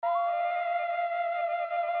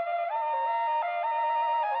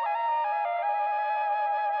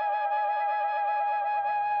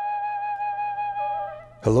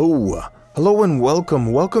Hello and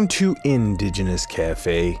welcome to Indigenous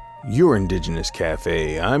Cafe, your Indigenous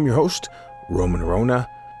Cafe. I'm your host, Winona,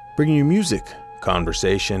 bringing you music,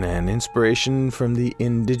 conversation, and inspiration from the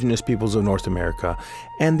indigenous peoples of North America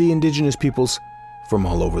and the indigenous peoples from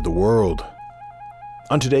all over the world.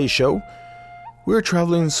 On today's show, we're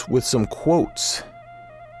traveling with some quotes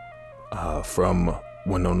from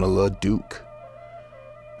Winona LaDuke.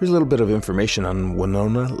 Here's a little bit of information on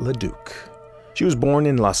Winona LaDuke. She was born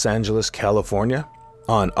in Los Angeles, California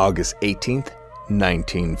on August 18th,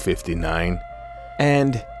 1959,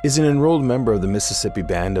 and is an enrolled member of the Mississippi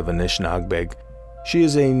Band of Anishinaabeg. She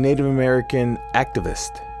is a Native American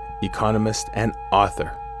activist, economist, and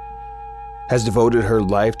author. Has devoted her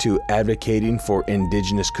life to advocating for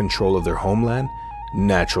indigenous control of their homeland,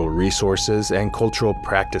 natural resources, and cultural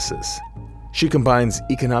practices. She combines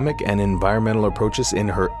economic and environmental approaches in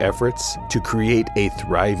her efforts to create a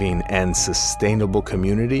thriving and sustainable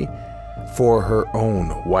community for her own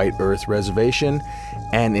White Earth Reservation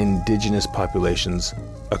and indigenous populations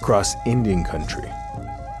across Indian country.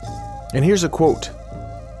 And here's a quote: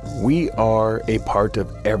 "We are a part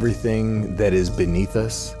of everything that is beneath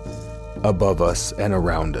us, above us, and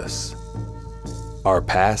around us. Our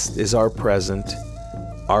past is our present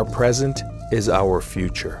is our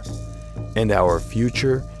future. And our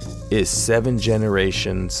future is 7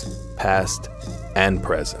 generations past and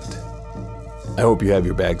present." I hope you have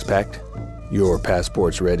your bags packed, your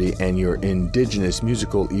passports ready, and your indigenous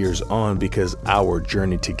musical ears on, because our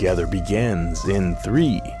journey together begins in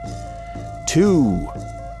 3, 2,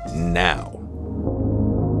 now.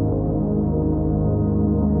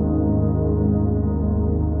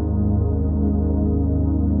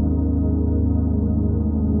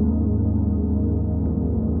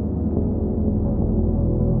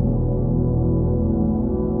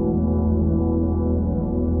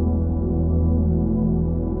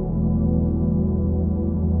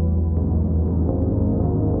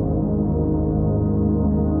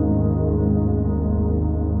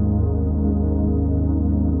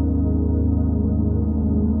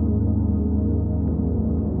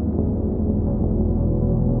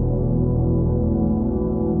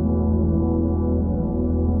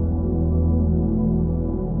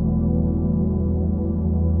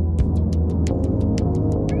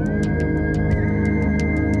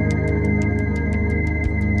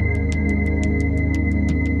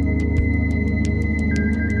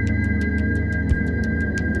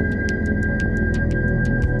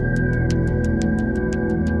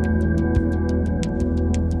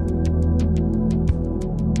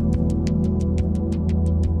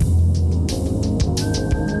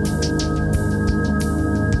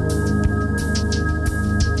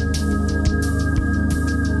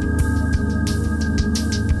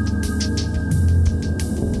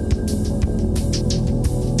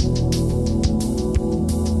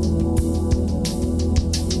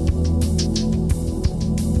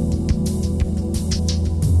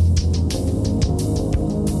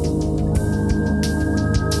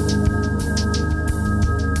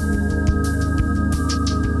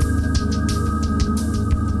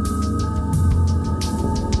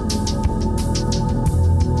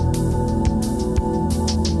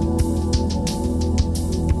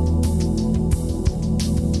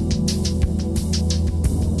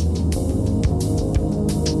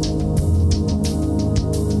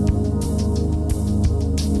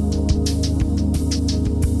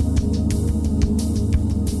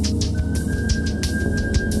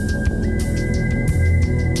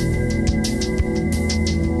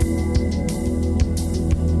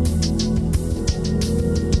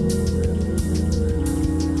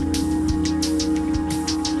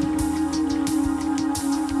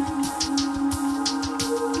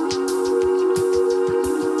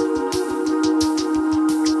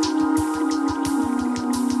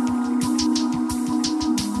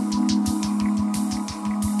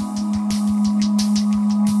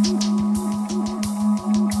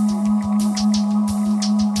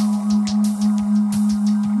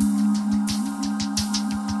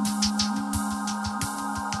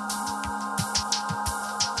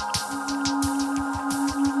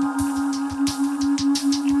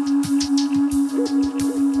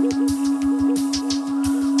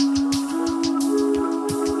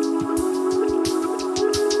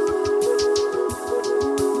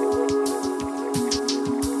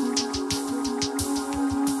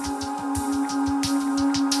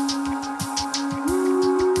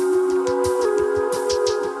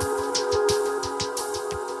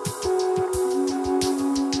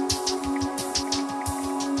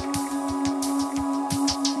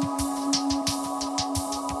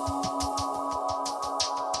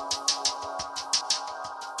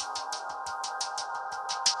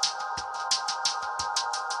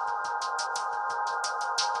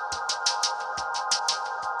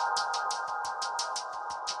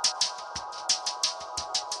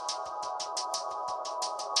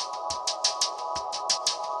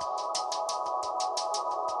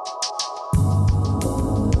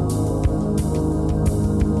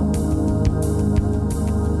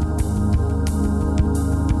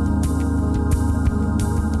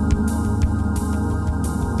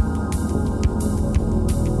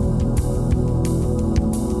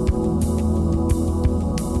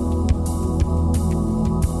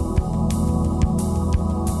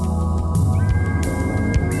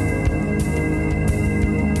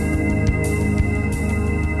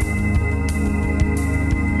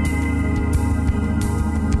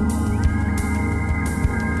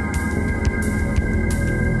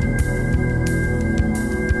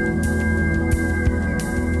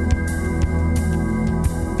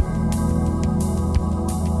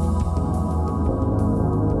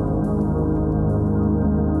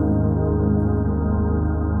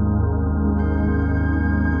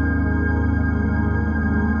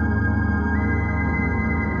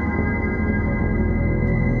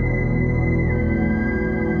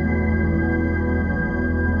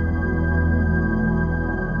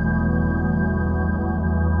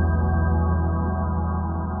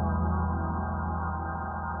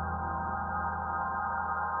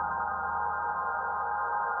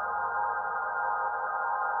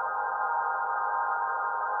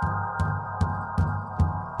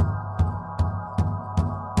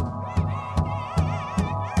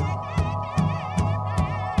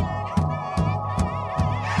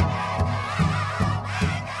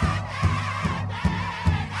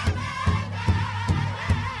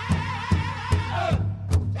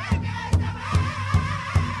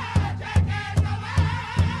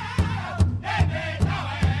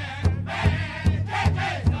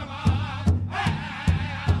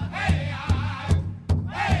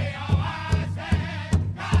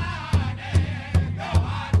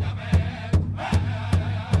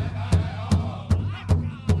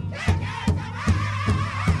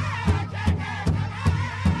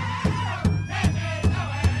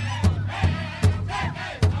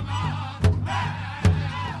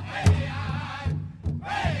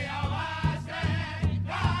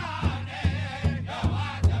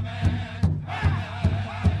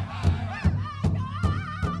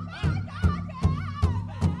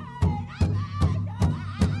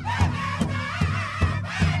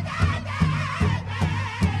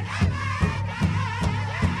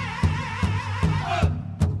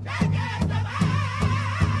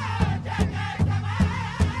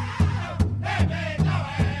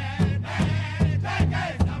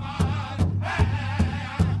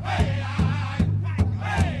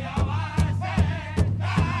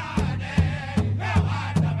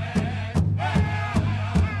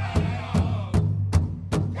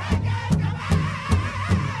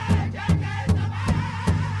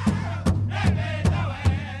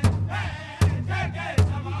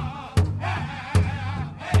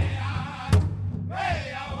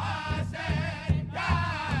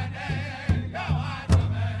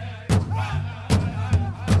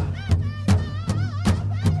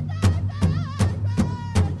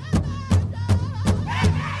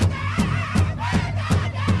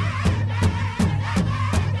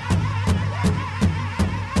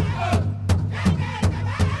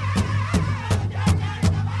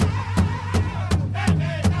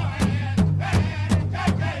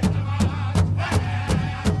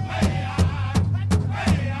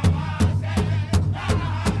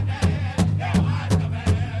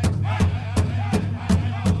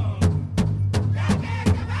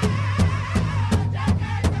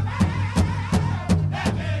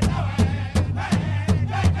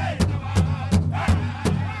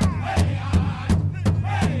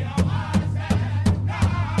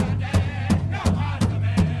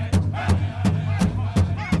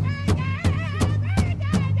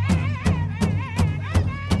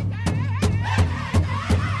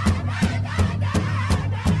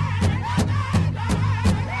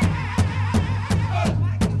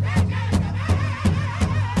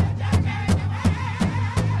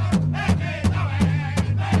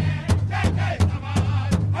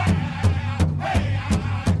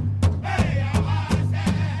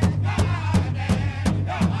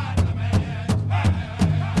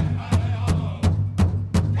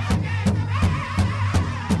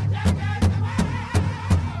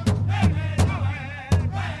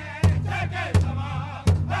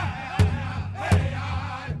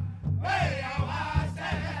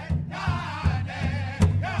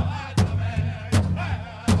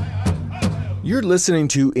 You're listening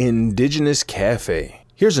to Indigenous Cafe.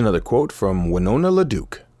 Here's another quote from Winona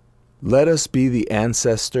LaDuke. Let us be the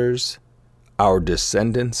ancestors our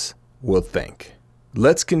descendants will thank.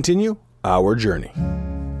 Let's continue our journey.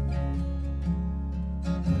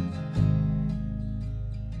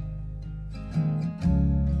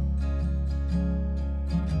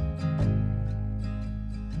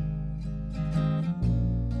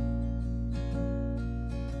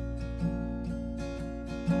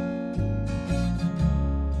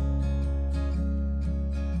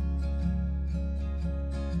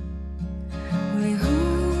 We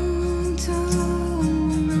hold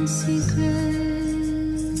our secrets,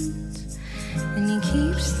 and he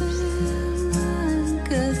keeps them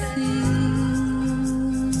like a thief.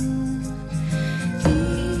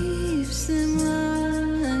 Keeps them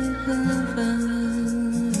like a lover,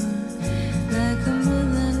 like a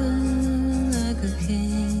mother, like a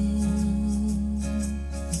king.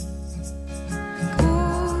 Go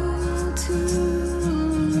to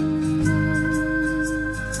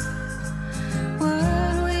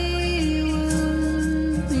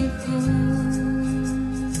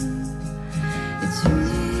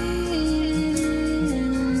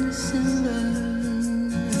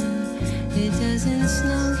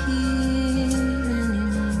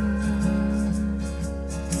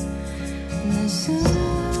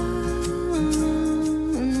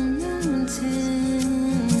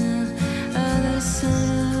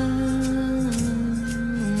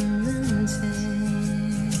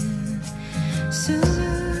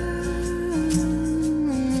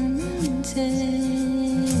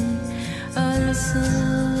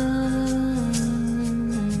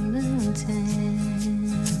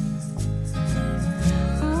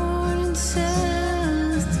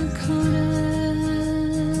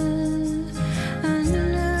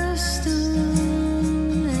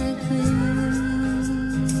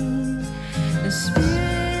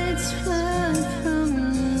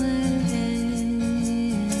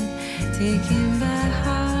taken by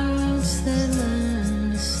hearts that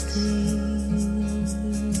learn to sleep.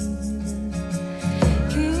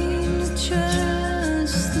 Came to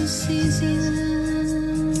trust the seasons,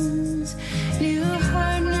 knew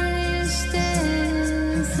hardness,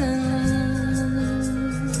 death, and love.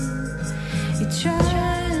 He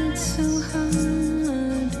tried so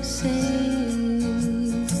hard to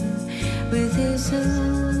save with his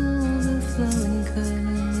overflowing cup.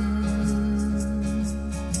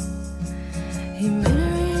 He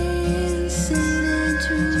married St.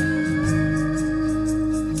 Andrews.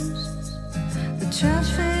 The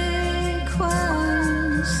traffic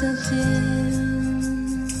was so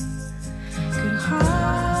dim, could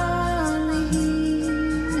hardly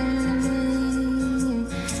hear him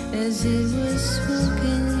as it was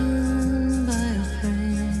spoken by a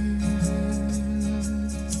friend.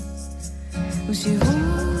 Well, she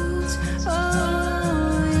holds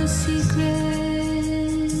all your secrets,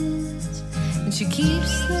 and she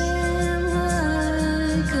keeps them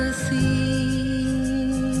like a thief,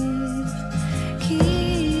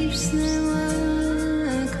 keeps them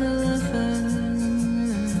like a lover,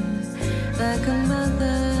 like a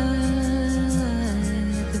mother,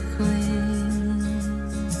 like a queen,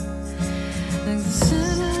 like the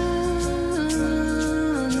sun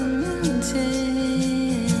on the mountain,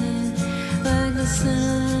 like the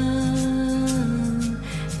sun on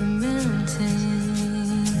the mountain,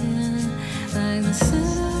 like the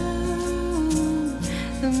sun on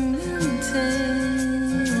the mountain,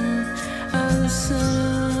 oh, the sun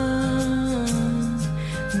on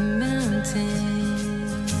the mountain.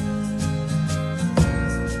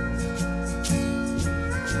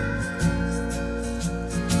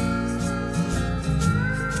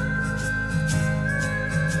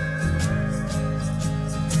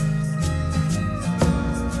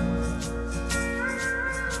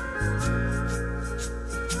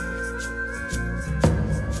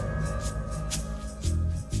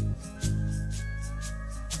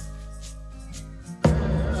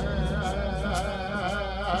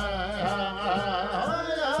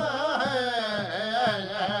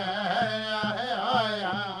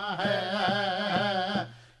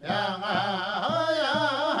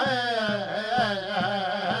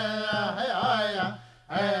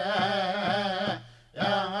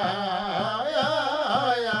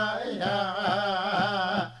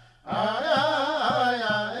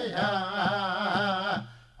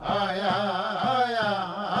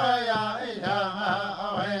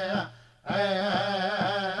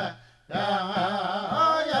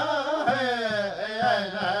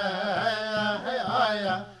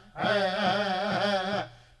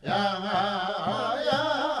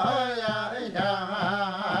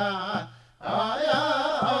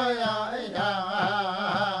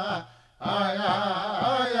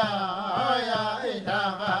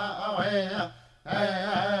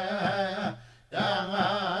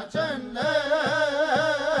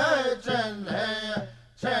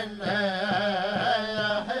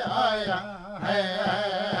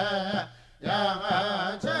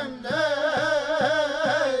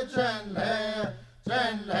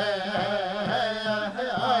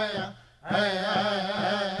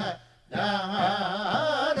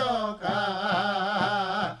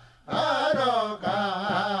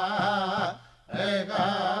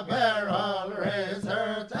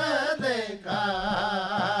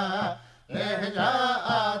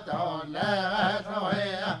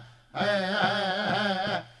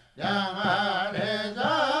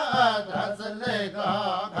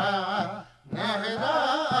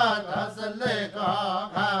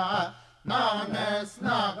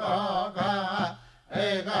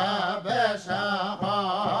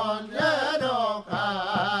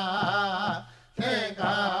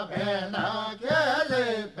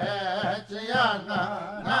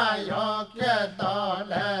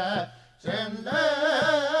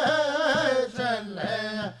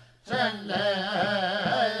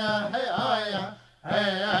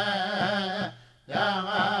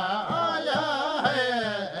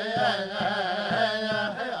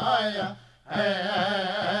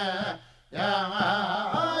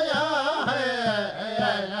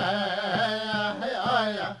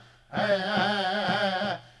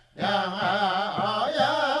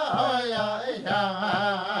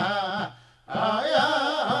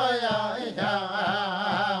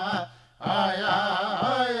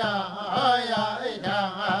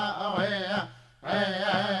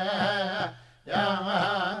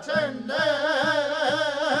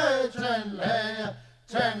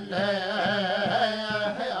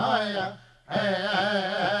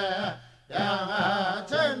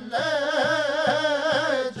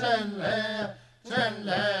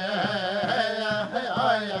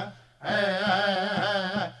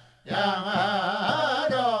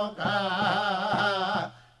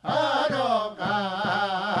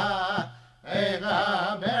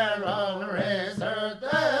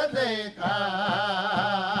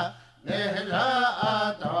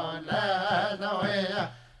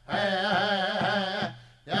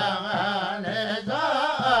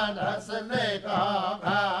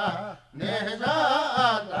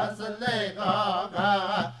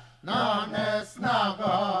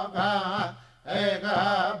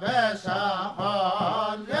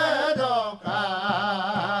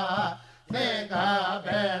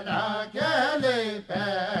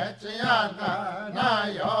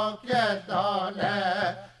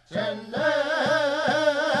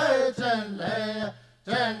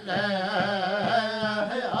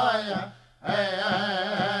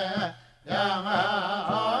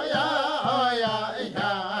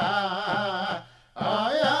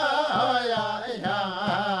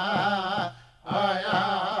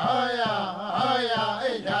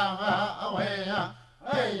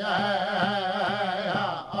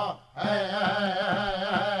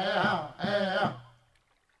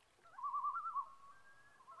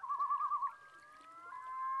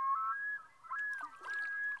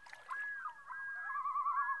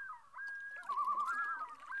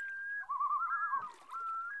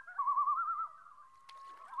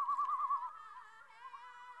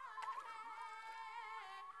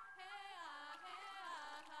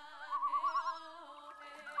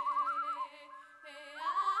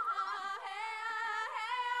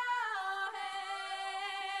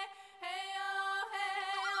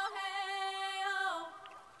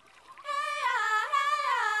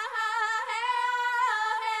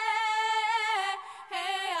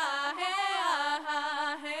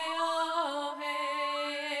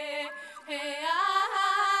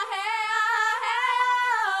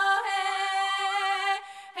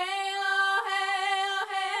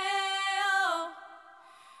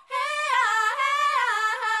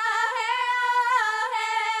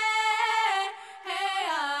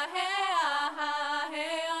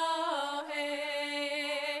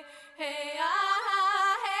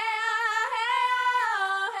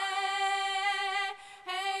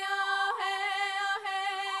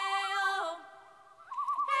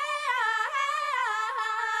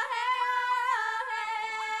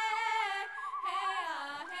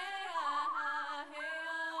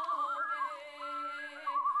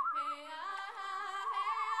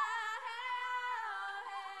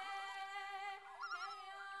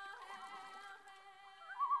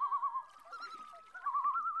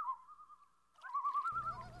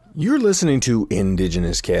 You're listening to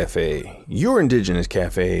Indigenous Cafe, your Indigenous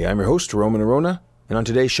Cafe. I'm your host, Roman Arona, and on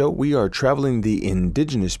today's show, we are traveling the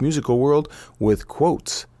Indigenous musical world with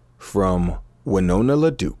quotes from Winona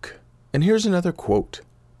LaDuke. And here's another quote.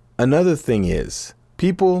 Another thing is,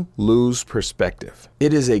 people lose perspective.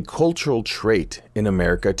 It is a cultural trait in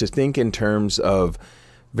America to think in terms of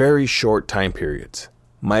very short time periods.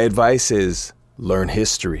 My advice is learn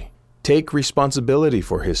history. Take responsibility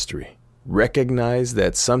for history. Recognize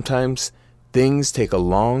that sometimes things take a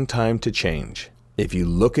long time to change. If you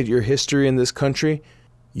look at your history in this country,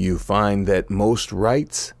 you find that most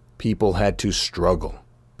rights, people had to struggle.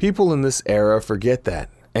 People in this era forget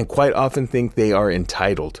that and quite often think they are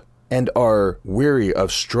entitled and are weary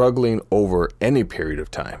of struggling over any period of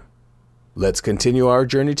time. Let's continue our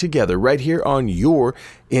journey together right here on your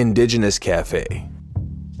Indigenous Cafe.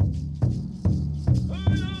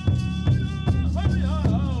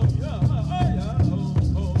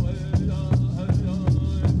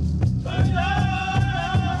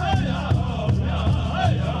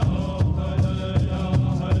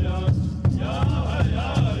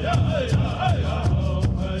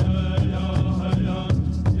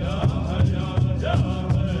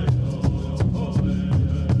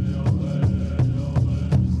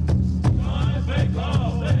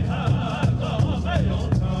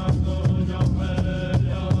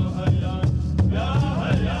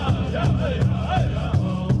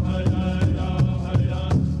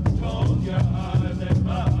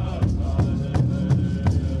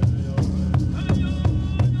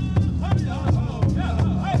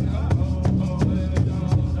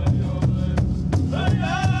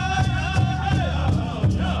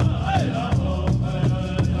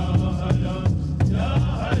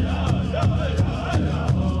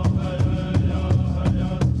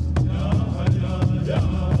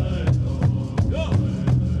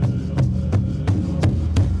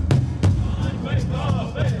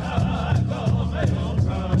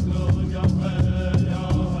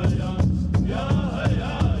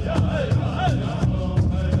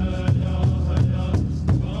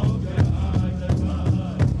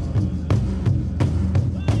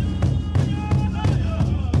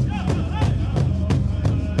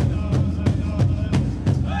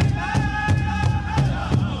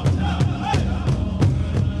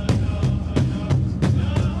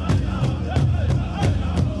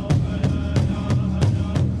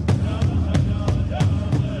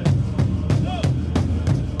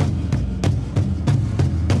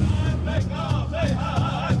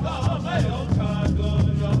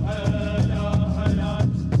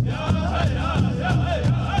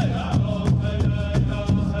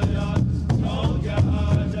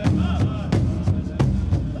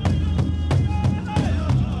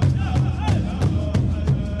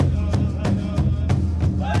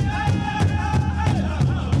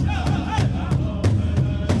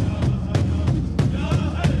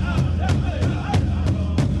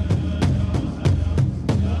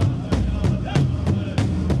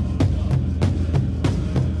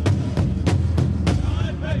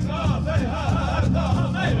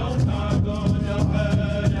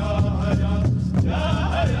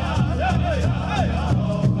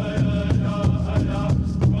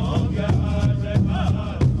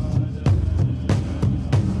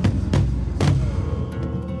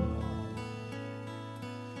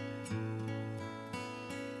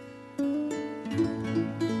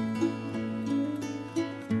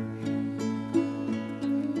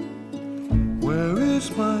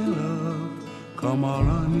 My love,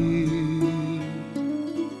 Kamalani,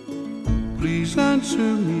 please answer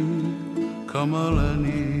me,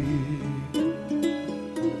 Kamalani.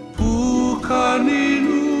 Pukaninui,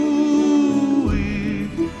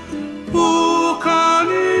 Pukaninui.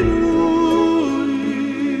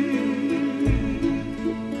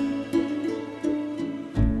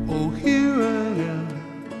 Oh, here I am,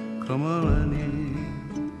 Kamalani,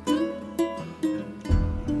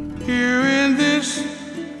 here in this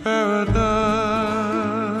paradise.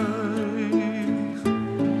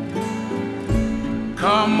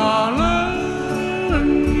 Kamalani,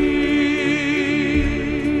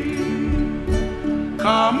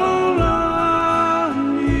 Kamalani,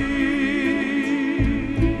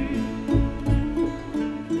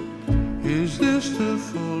 is this the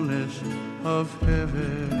fullness of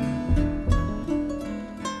heaven?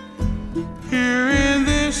 Here in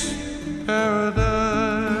this paradise.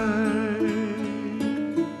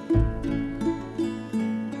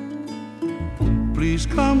 Please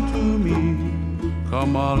come to me,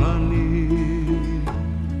 Kamalani,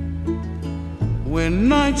 when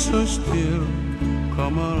nights are still,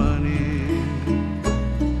 Kamalani.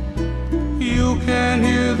 You can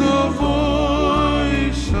hear the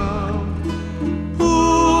voice of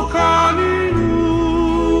Pukaninui.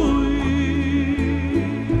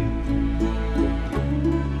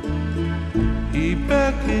 He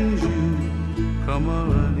beckons you,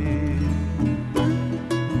 Kamalani.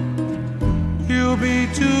 we'll be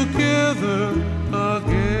together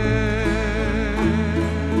again.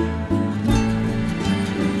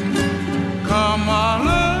 Come on,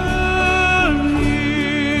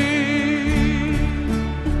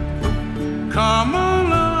 come on.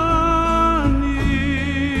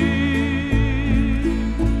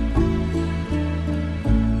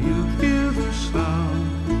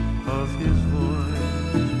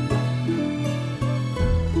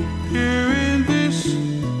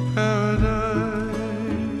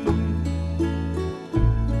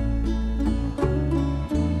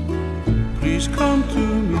 Come to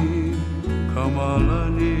me,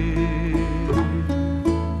 Kamalani.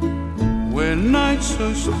 When nights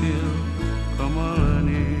are still,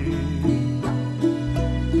 Kamalani,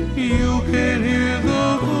 you can hear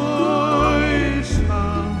the voice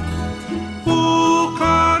of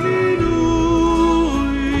Ukaninui.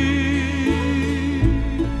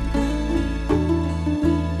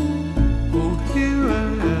 Oh, here I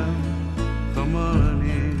am,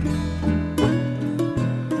 Kamalani.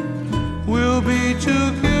 We'll be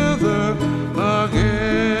together again.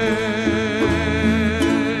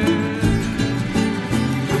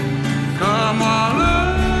 Come on,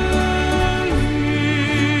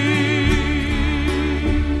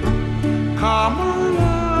 come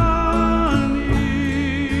on,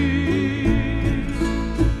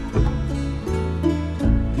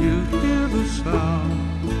 you hear the sound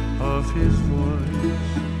of his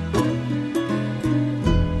voice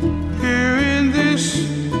here in this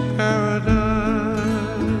paradise.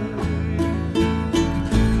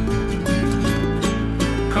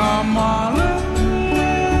 Come on,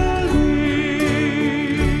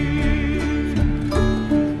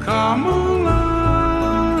 come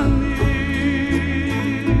on,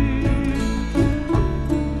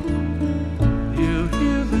 you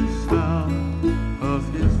hear the sound of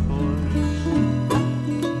his voice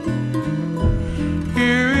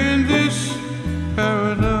here in this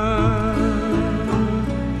paradise.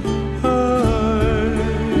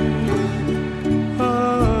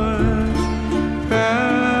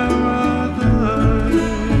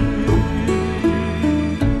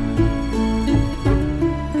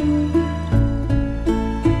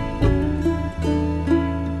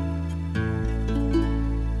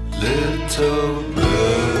 Little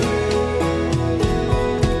bird,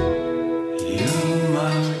 you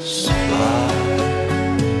must fly.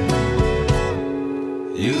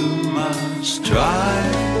 You must try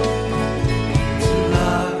to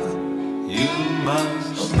love. You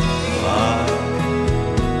must fly.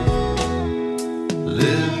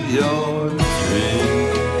 Live your dream.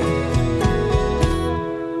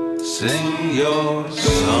 Sing your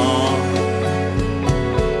song.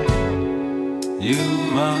 You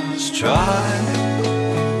must try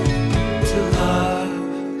to love,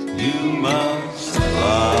 you must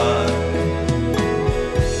fly.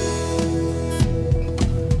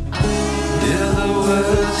 Hear the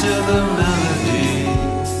words, hear the melody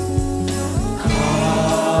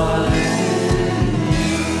calling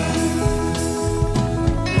you.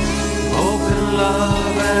 Open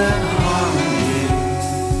love and harmony.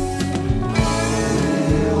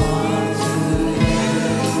 We want to hear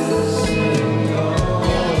you sing your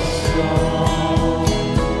song.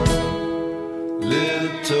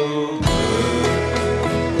 Little bird,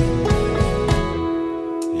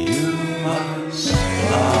 you must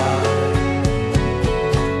fly.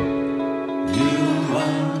 You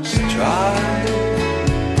must try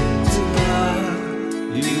to love.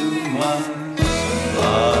 You must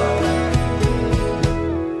fly.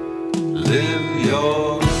 Live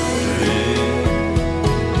your dream.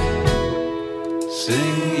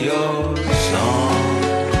 Sing your song.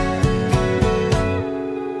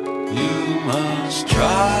 You must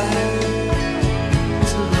try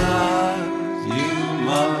to love. You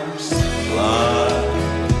must fly.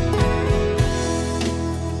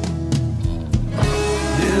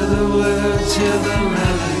 Hear the words, hear the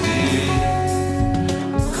melody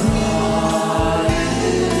calling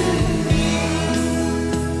you.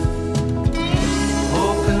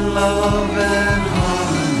 Open love and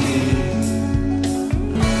harmony.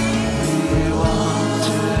 We want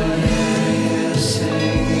to hear you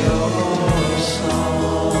sing your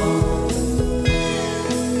song.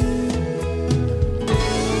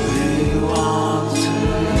 We want to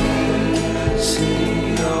hear you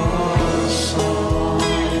sing your song.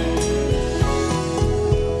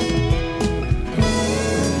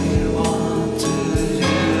 We want to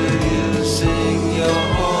hear you sing your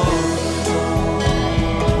song.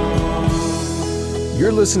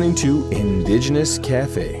 You're listening to Indigenous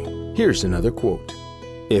Cafe. Here's another quote.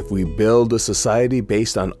 If we build a society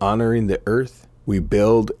based on honoring the earth, we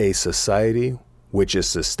build a society which is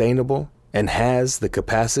sustainable and has the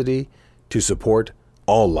capacity to support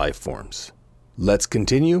all life forms. Let's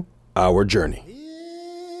continue our journey.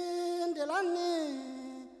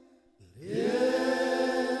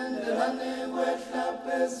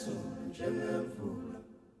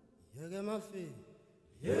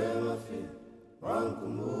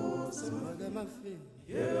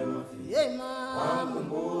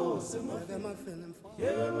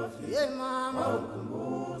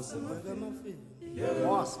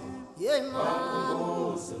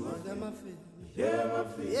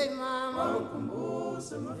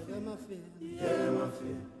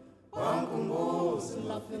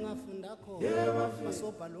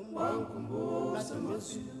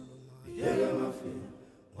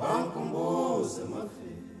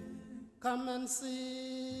 Come and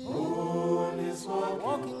see moon is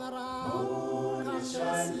walking around. Come and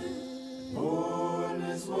see moon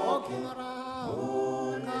is walking around.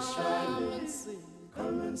 Moon is shining.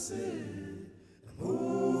 Come and see. The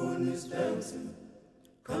moon is dancing.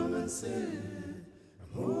 Come and see. The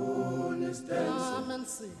moon is dancing. Come and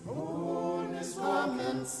see. Moon is walking.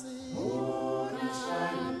 Moon is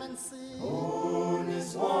shining. Come and see. Moon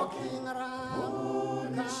is walking around.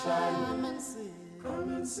 Moon is shining. Come and see. Come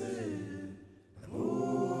and see. The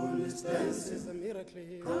moon is dancing. It's a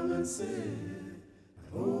miracle. Come and see.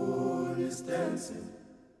 The moon is dancing.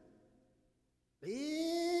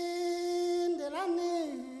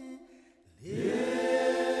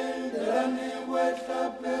 Lindelani wehla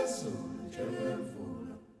phezulu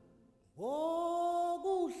njengemvula.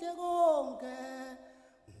 Okuhle konke.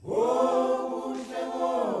 Okuhle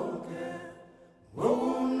konke.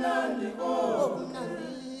 Okumnandi konke.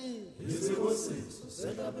 Isibusiso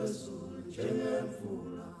sehla phezulu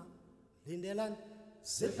njengemvula. Lindelani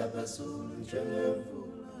sehla phezulu njengemvula.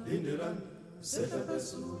 Lindelani sehla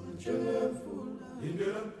phezulu njengemvula.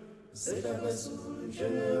 Lindelani sehla phezulu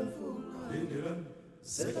njengemvula. Lindelani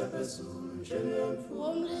sehla phezulu njengemvula.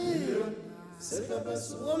 Lindelani sehla phezulu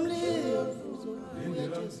njengemvula.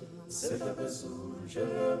 Lindelani sehla phezulu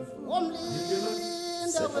njengemvula. Lindelani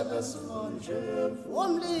sehla phezulu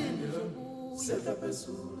njengemvula. Sehla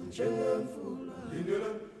phezulu njengemvula. Lindelani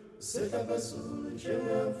sehla phezulu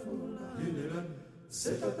njengemvula. Lindelani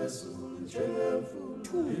sehla phezulu njengemvula.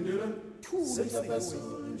 Lindelani sehla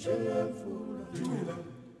phezulu njengemvula. Lindelani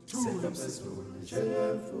sehla phezulu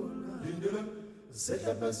njengemvula. Lindelani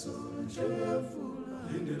sehla phezulu njengemvula.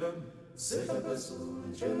 Lindelani sehla phezulu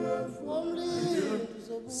njengemvula. Lindelani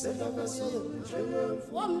sehla phezulu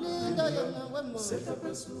njengemvula. Wamlinda yena wema sehla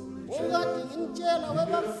phezulu njengemvula. Okade ngimtshela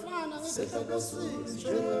webafana ngisehla phezulu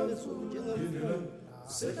njengemvula. Lindelani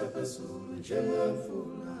sehla phezulu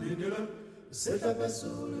njengemvula. Lindelani sehla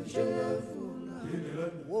phezulu njengemvula.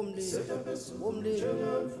 Lindelani sehla phezulu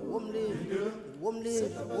njengemvula. Lindelani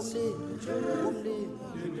sehla phezulu njengemvula.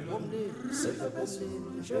 Sehla phezulu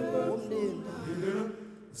njengemvula. Lindelani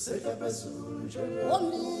sehla phezulu njengemvula.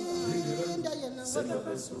 Wamlinda yena sehla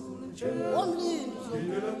phezulu njengemvula.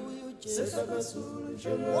 Wamlinda sehla phezulu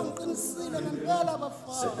njengemvula. Wamqinisile ngempela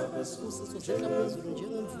abafana sehla phezulu njengemvula.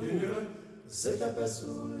 Lindelani sehla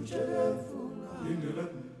phezulu njengemvula.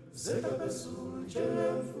 Lindelani sehla phezulu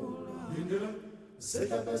njengemvula. Lindelani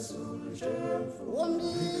sehla phezulu njengemvula.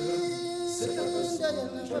 Wamlinda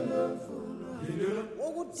yena njengemvula. Lindelani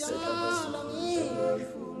okudala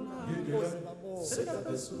ngiyifuna. Lindelani sehla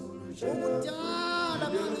phezulu njengemvula. Okudala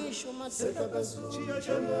ngisho matheka phezulu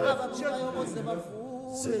ababukayo boze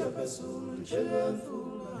bafune. Sehla phezulu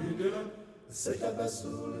njengemvula. Lindelani sehla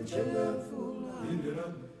phezulu njengemvula.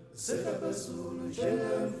 Lindelani sehla phezulu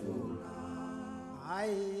njengemvula.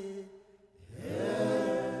 Hayi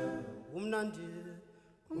umnandi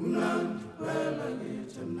phela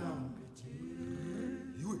ngithi mnandi.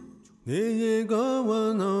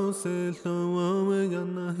 Niyikawana sehla wawe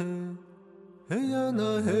yana he. Hey yana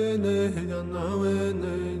he ne yana we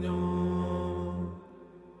ne yo.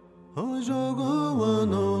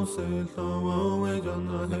 Hojagawana sehla wawe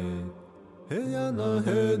yana he. Hey yana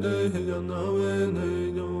he ne yana we ne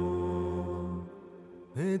yo.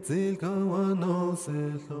 Etzilkawana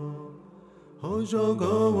sehla.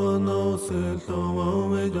 Hojagawana sehla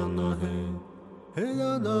wawe yana he. Hey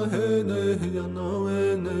yana he ne yana we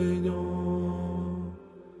ne yo.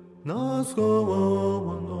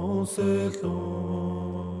 Naskawana sehla.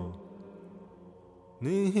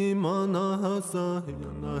 Nihimana hasa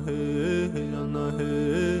yana he yana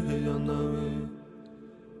we.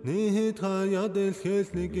 Nihitaya del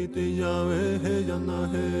kheslikite yawe yana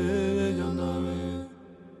we.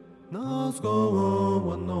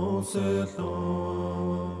 Naskawana sehla.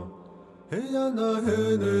 Hey yana he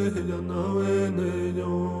ne yana we ne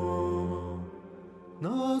yo.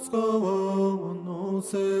 Naskawana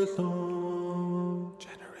sehla.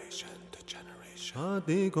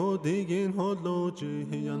 Shadi ko digin holoji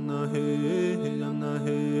yana he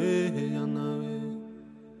yana we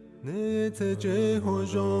ne te je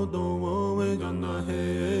hojo do we yana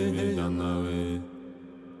we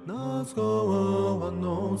nas go wa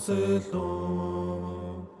no se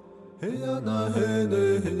lo yana he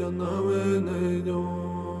yana we ne yo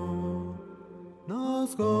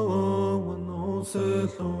nas go wa no se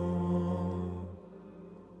lo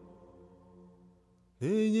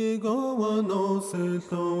Hey go wa no se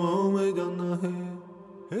lo we yana he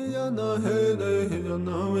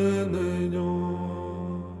yana we ne yo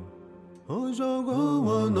Ojo go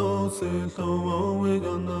wa no se lo we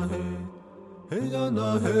yana he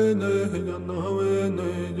yana we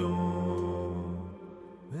ne yo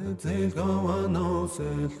Me go wa no se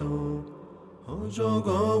lo Ojo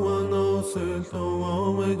go wa no se lo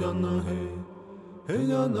we yana he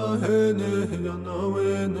yana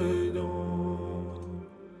we ne yo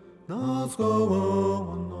Nas go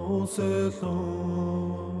no se lo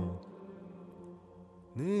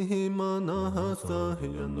Ni mana hasta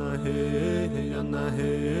yana he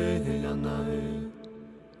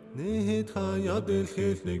Ni thaya dil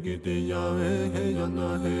khil gidi ya yana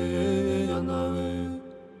we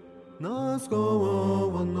Nas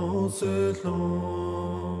go no se lo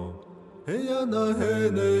yana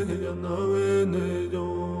we ne yo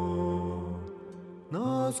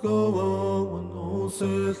Nas go no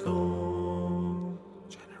se lo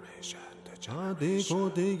Generation to generation Adi ko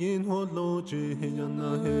digin holoji yana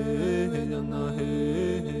we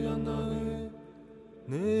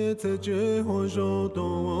Ne te je hojo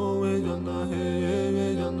do we yana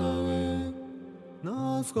we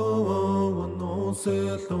Nas go no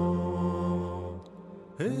se lo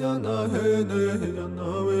yana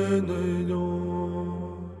we ne yo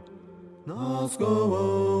Nas go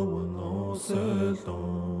no se lo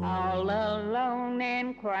All alone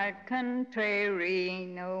and quite contrary,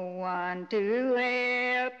 no one to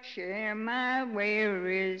help share my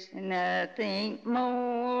worries, nothing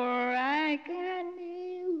more I can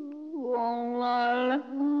do, all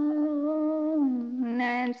alone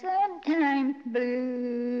and sometimes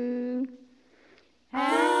blue.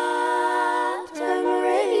 I turn my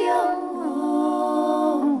radio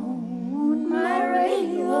on, my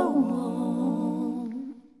radio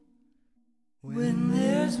on. When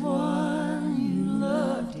there's one you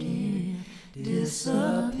love, dear,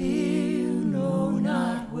 disappear, you know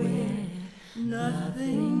not where.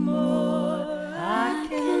 Nothing more I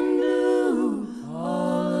can do,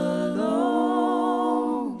 all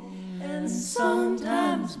alone and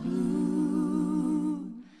sometimes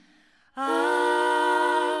blue.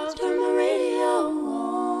 I'll turn my radio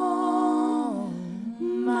on,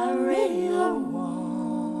 my radio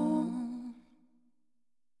on.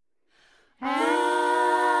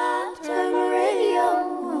 I'll turn my radio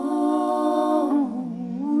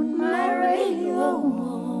on, my radio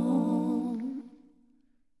on.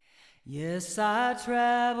 Yes, I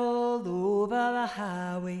traveled over the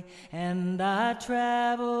highway and I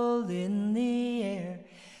traveled in the air.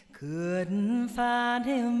 Couldn't find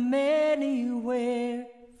him anywhere.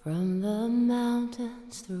 From the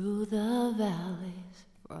mountains through the valleys,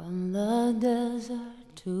 from the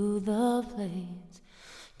desert to the plains,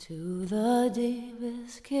 to the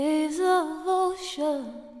deepest caves of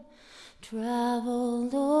ocean,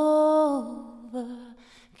 traveled over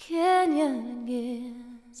canyon again.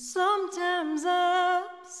 Sometimes up,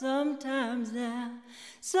 sometimes down,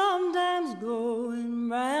 sometimes going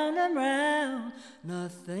round and round.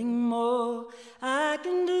 Nothing more I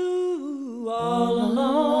can do, all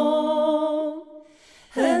alone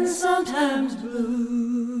and sometimes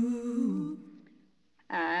blue.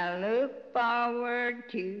 I look forward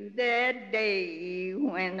to that day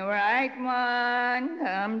when the right one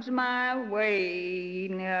comes my way.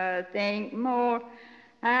 Nothing more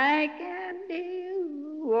I can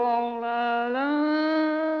do, all alone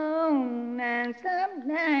and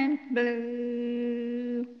sometimes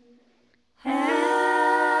blue.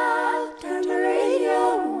 I'll turn my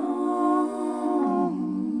radio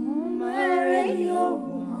on, my radio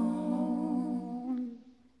on.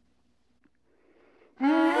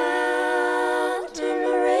 I'll turn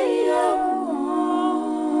my radio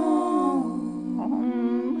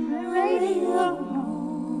on, my radio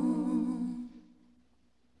on.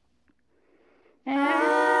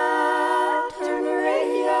 I'll turn the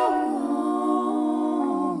radio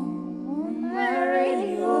on, my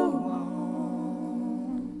radio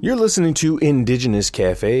on. You're listening to Indigenous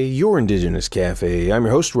Cafe, your Indigenous Cafe. I'm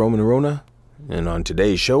your host, Winona, and on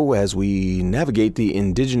today's show, as we navigate the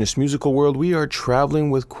Indigenous musical world, we are traveling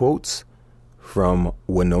with quotes from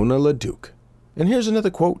Winona LaDuke. And here's another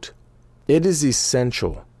quote. It is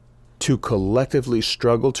essential to collectively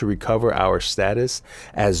struggle to recover our status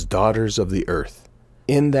as daughters of the earth.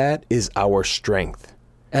 In that is our strength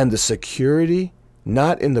and the security,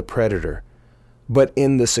 not in the predator, but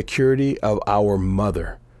in the security of our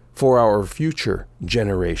mother for our future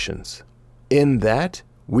generations. In that,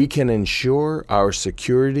 we can ensure our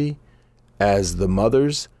security as the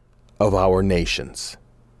mothers of our nations.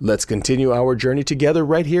 Let's continue our journey together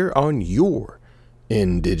right here on your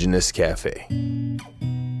Indigenous Cafe.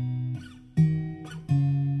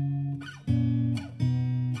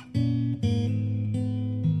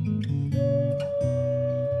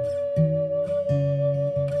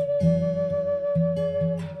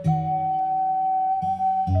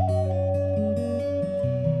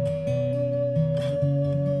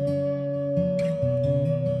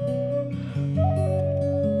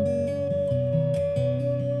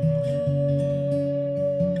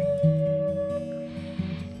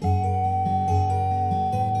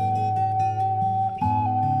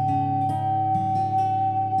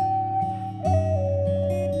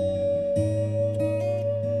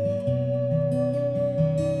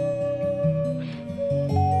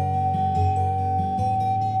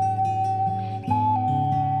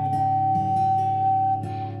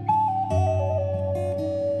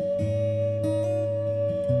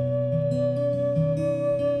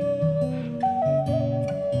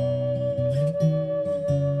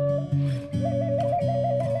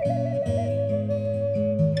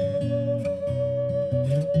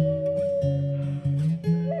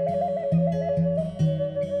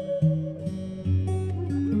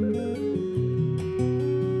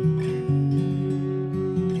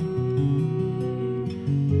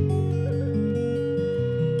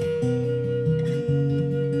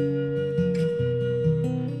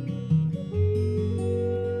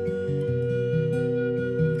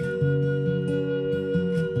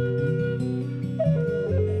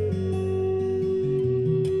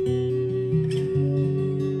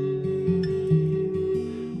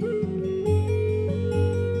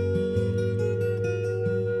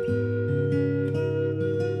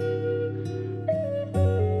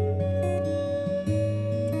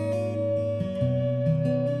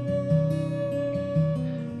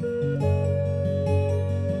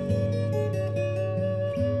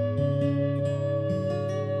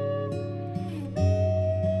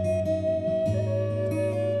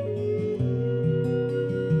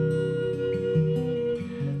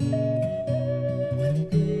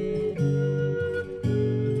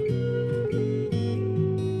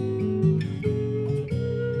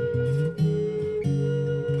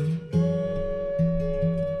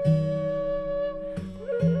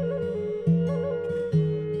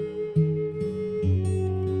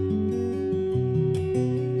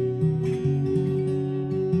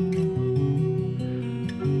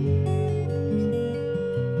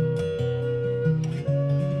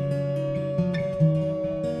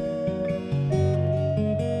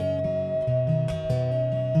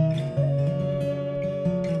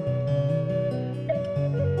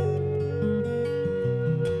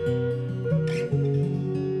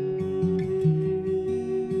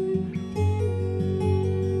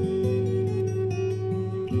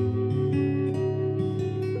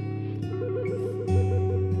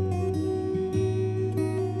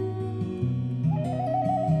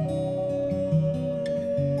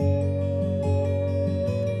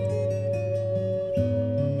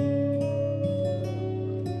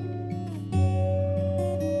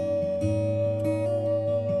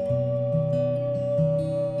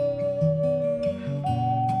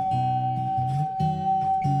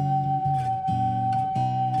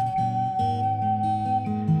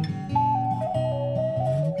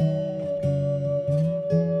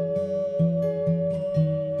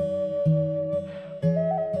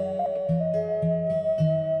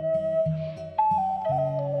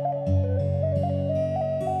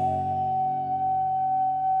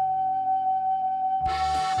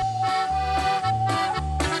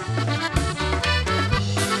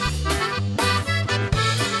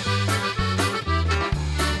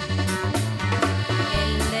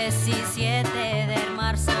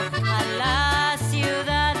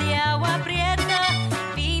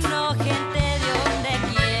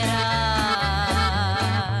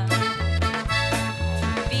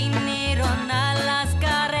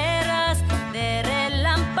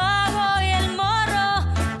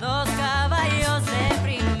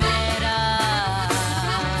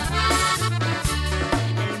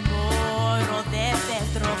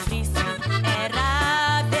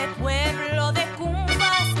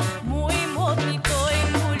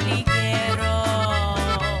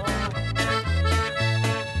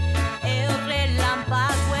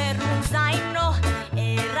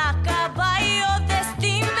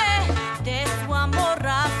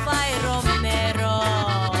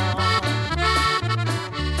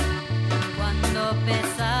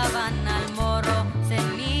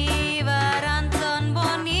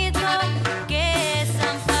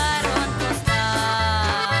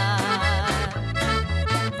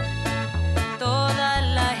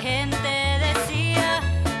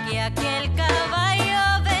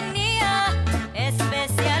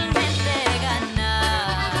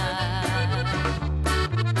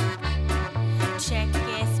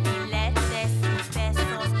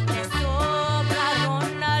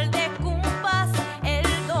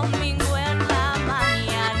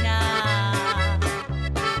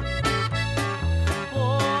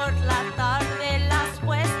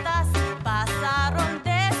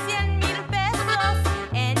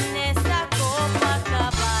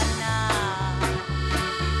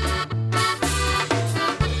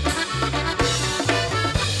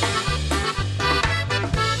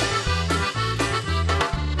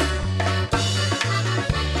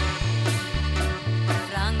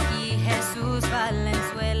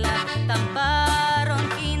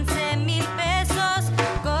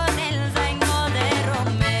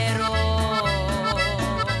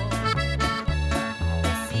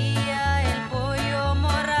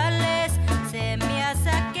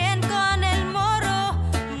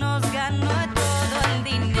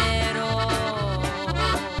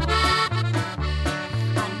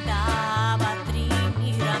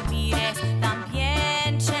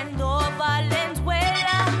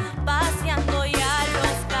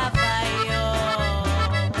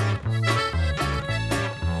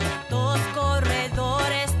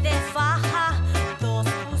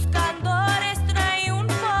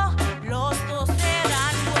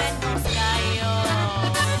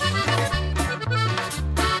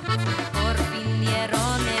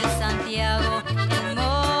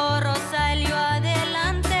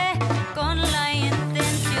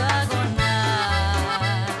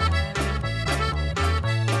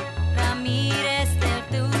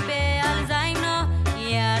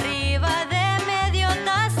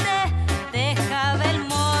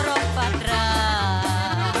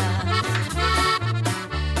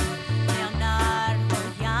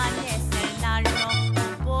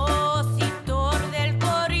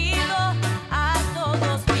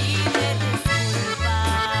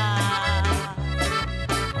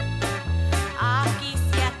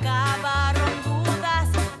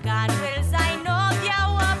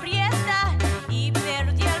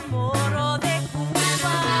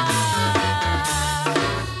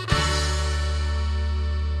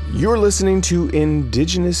 You're listening to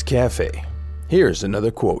Indigenous Cafe. Here's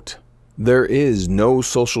another quote. There is no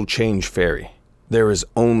social change fairy. There is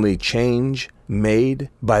only change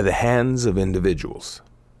made by the hands of individuals.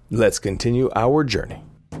 Let's continue our journey.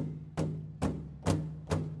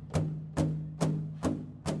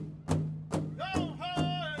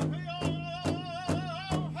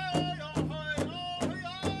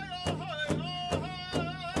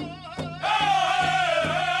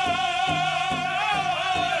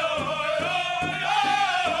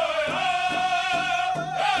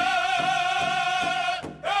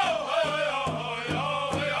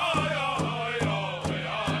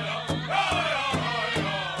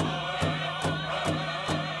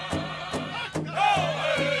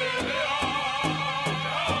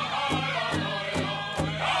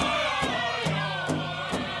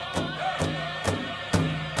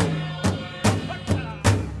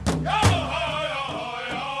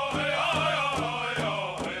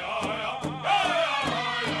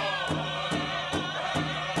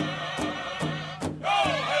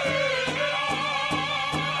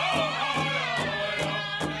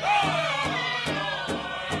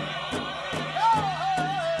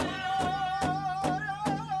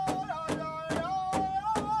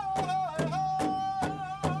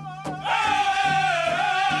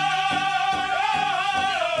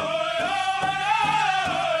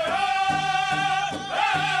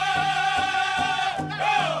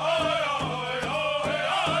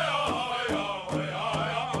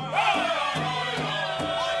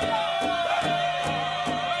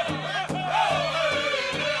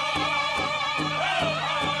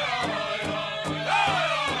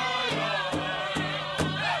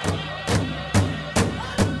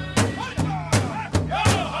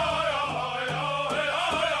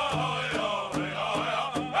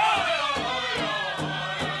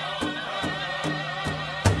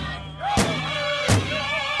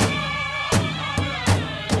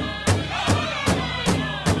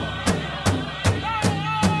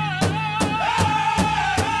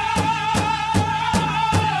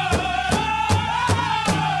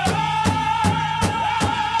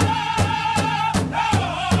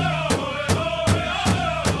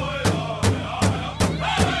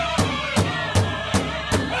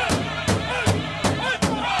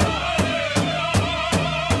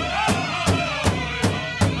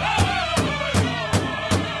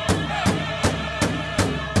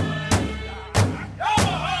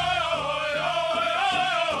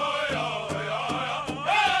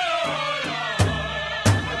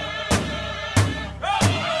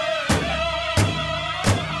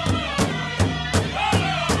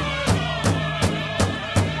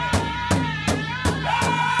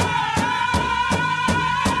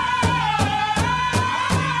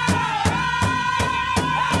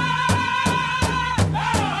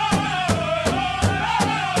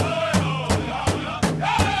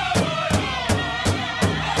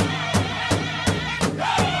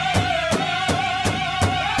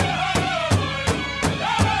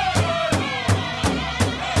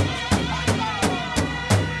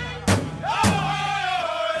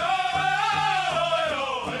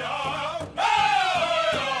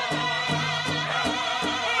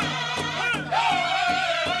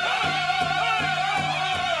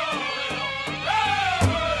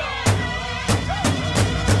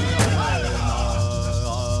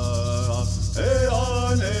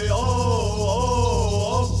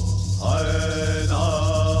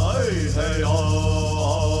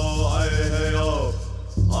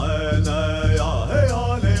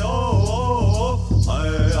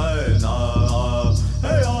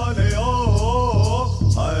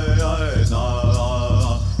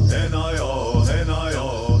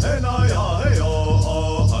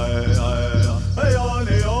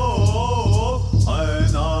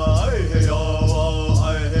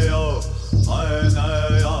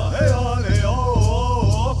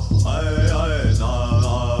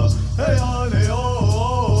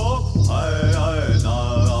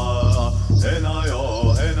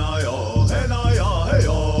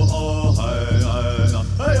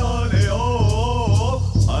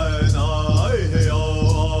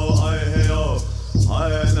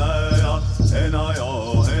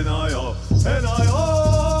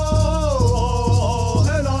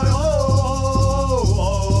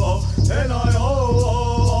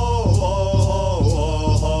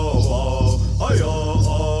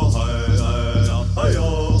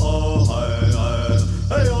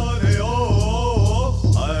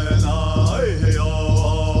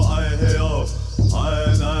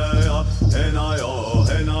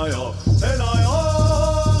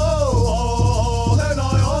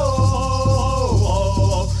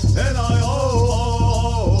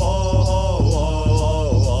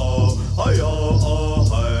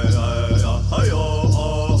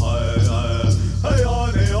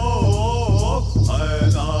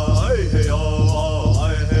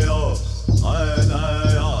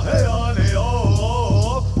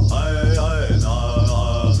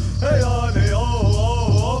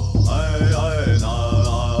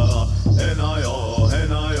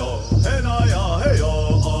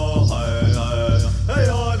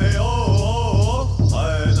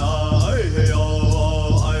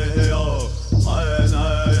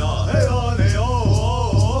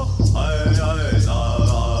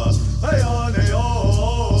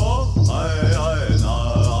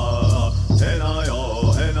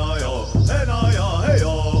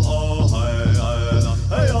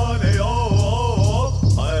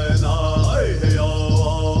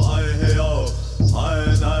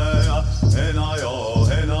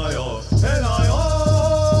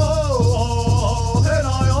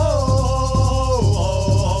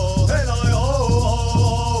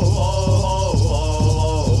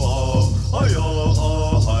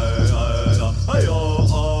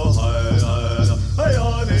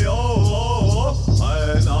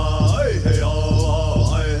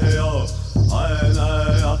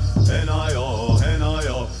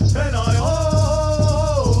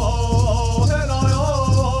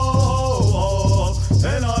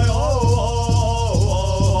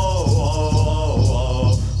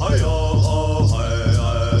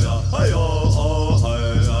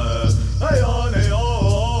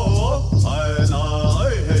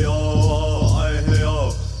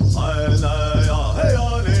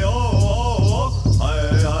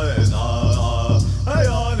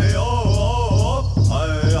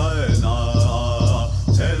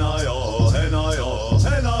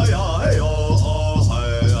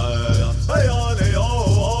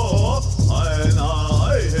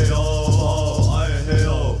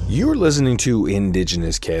 You're listening to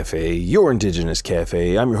Indigenous Cafe, your Indigenous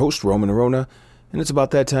Cafe. I'm your host, Winona, and it's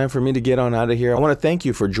about that time for me to get on out of here. I want to thank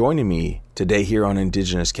you for joining me today here on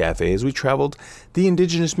Indigenous Cafe as we traveled the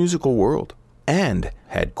Indigenous musical world and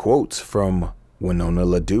had quotes from Winona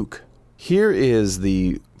LaDuke. Here is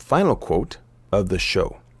the final quote of the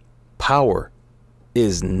show. Power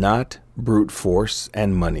is not brute force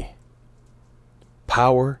and money.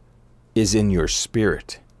 Power is in your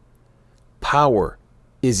spirit. Power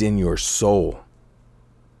is in your soul.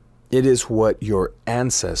 It is what your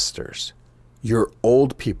ancestors, your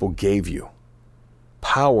old people gave you.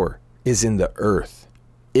 Power is in the earth.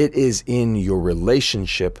 It is in your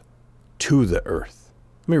relationship to the earth.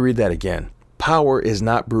 Let me read that again. Power is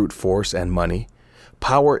not brute force and money.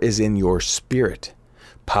 Power is in your spirit.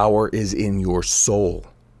 Power is in your soul.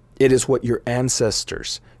 It is what your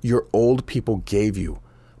ancestors, your old people gave you.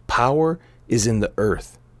 Power is in the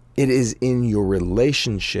earth. It is in your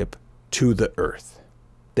relationship to the earth.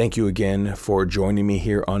 Thank you again for joining me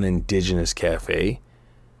here on Indigenous Cafe.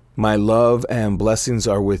 My love and blessings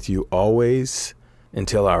are with you always.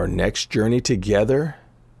 Until our next journey together,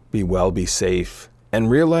 be well, be safe, and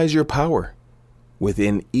realize your power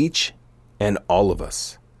within each and all of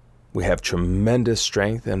us. We have tremendous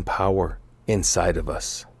strength and power inside of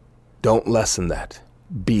us. Don't lessen that.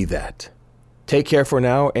 Be that. Take care for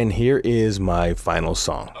now, and here is my final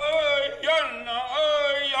song.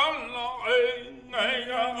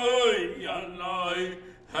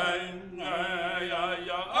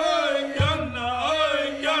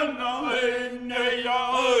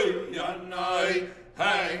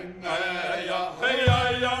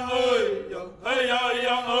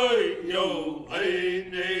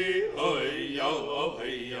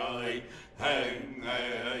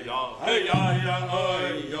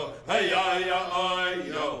 Hey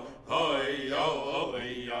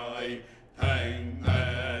ya,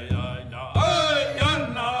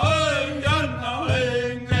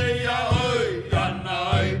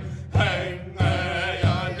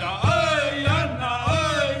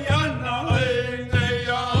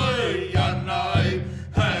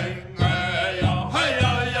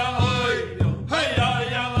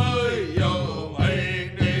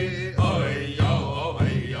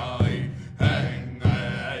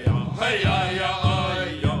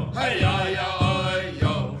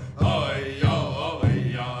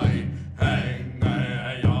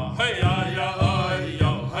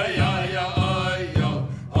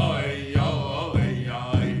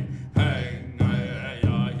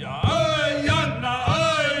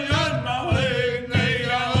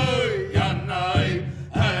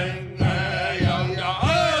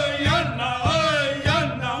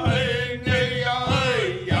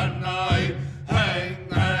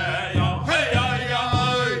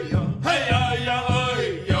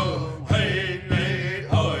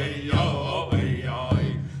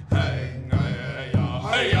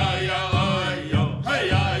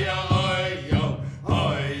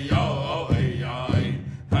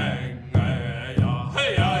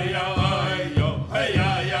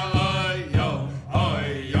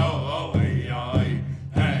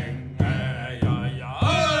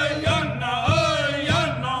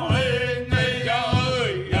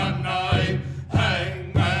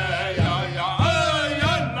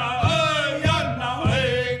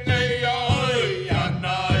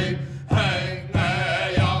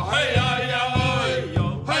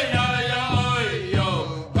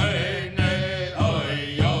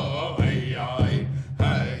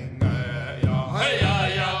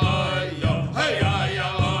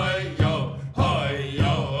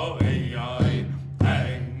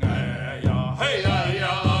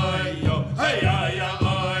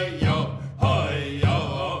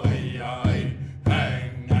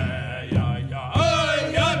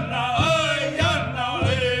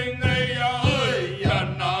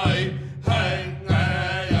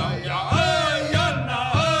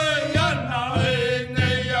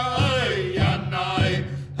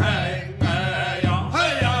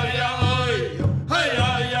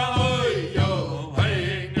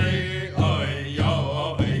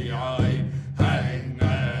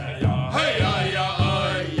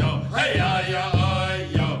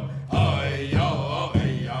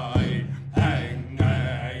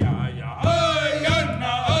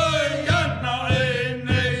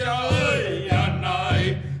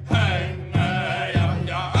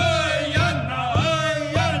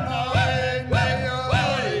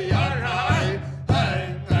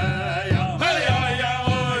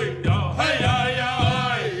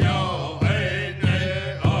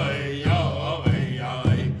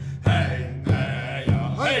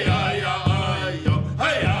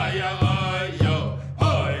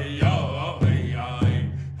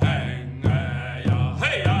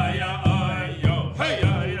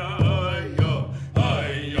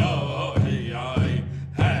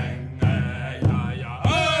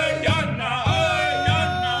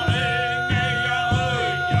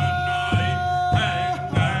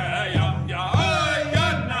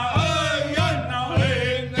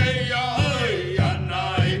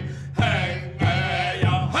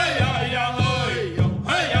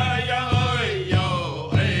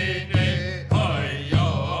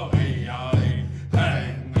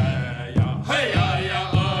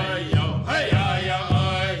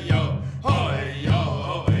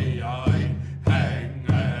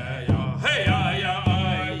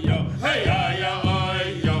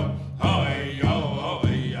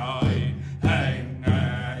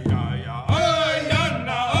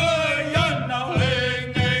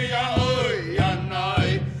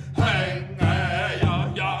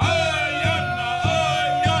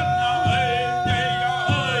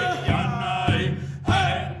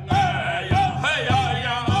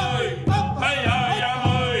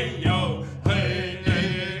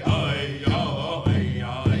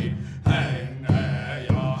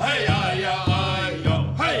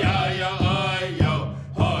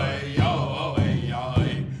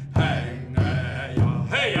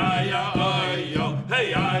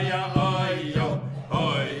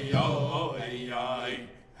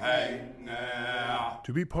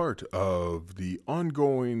 To be part of the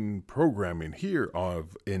ongoing programming here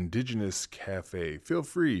of Indigenous Cafe, feel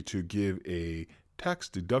free to give a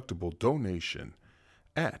tax-deductible donation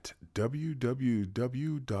at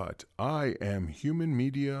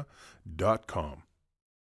www.iamhumanmedia.com.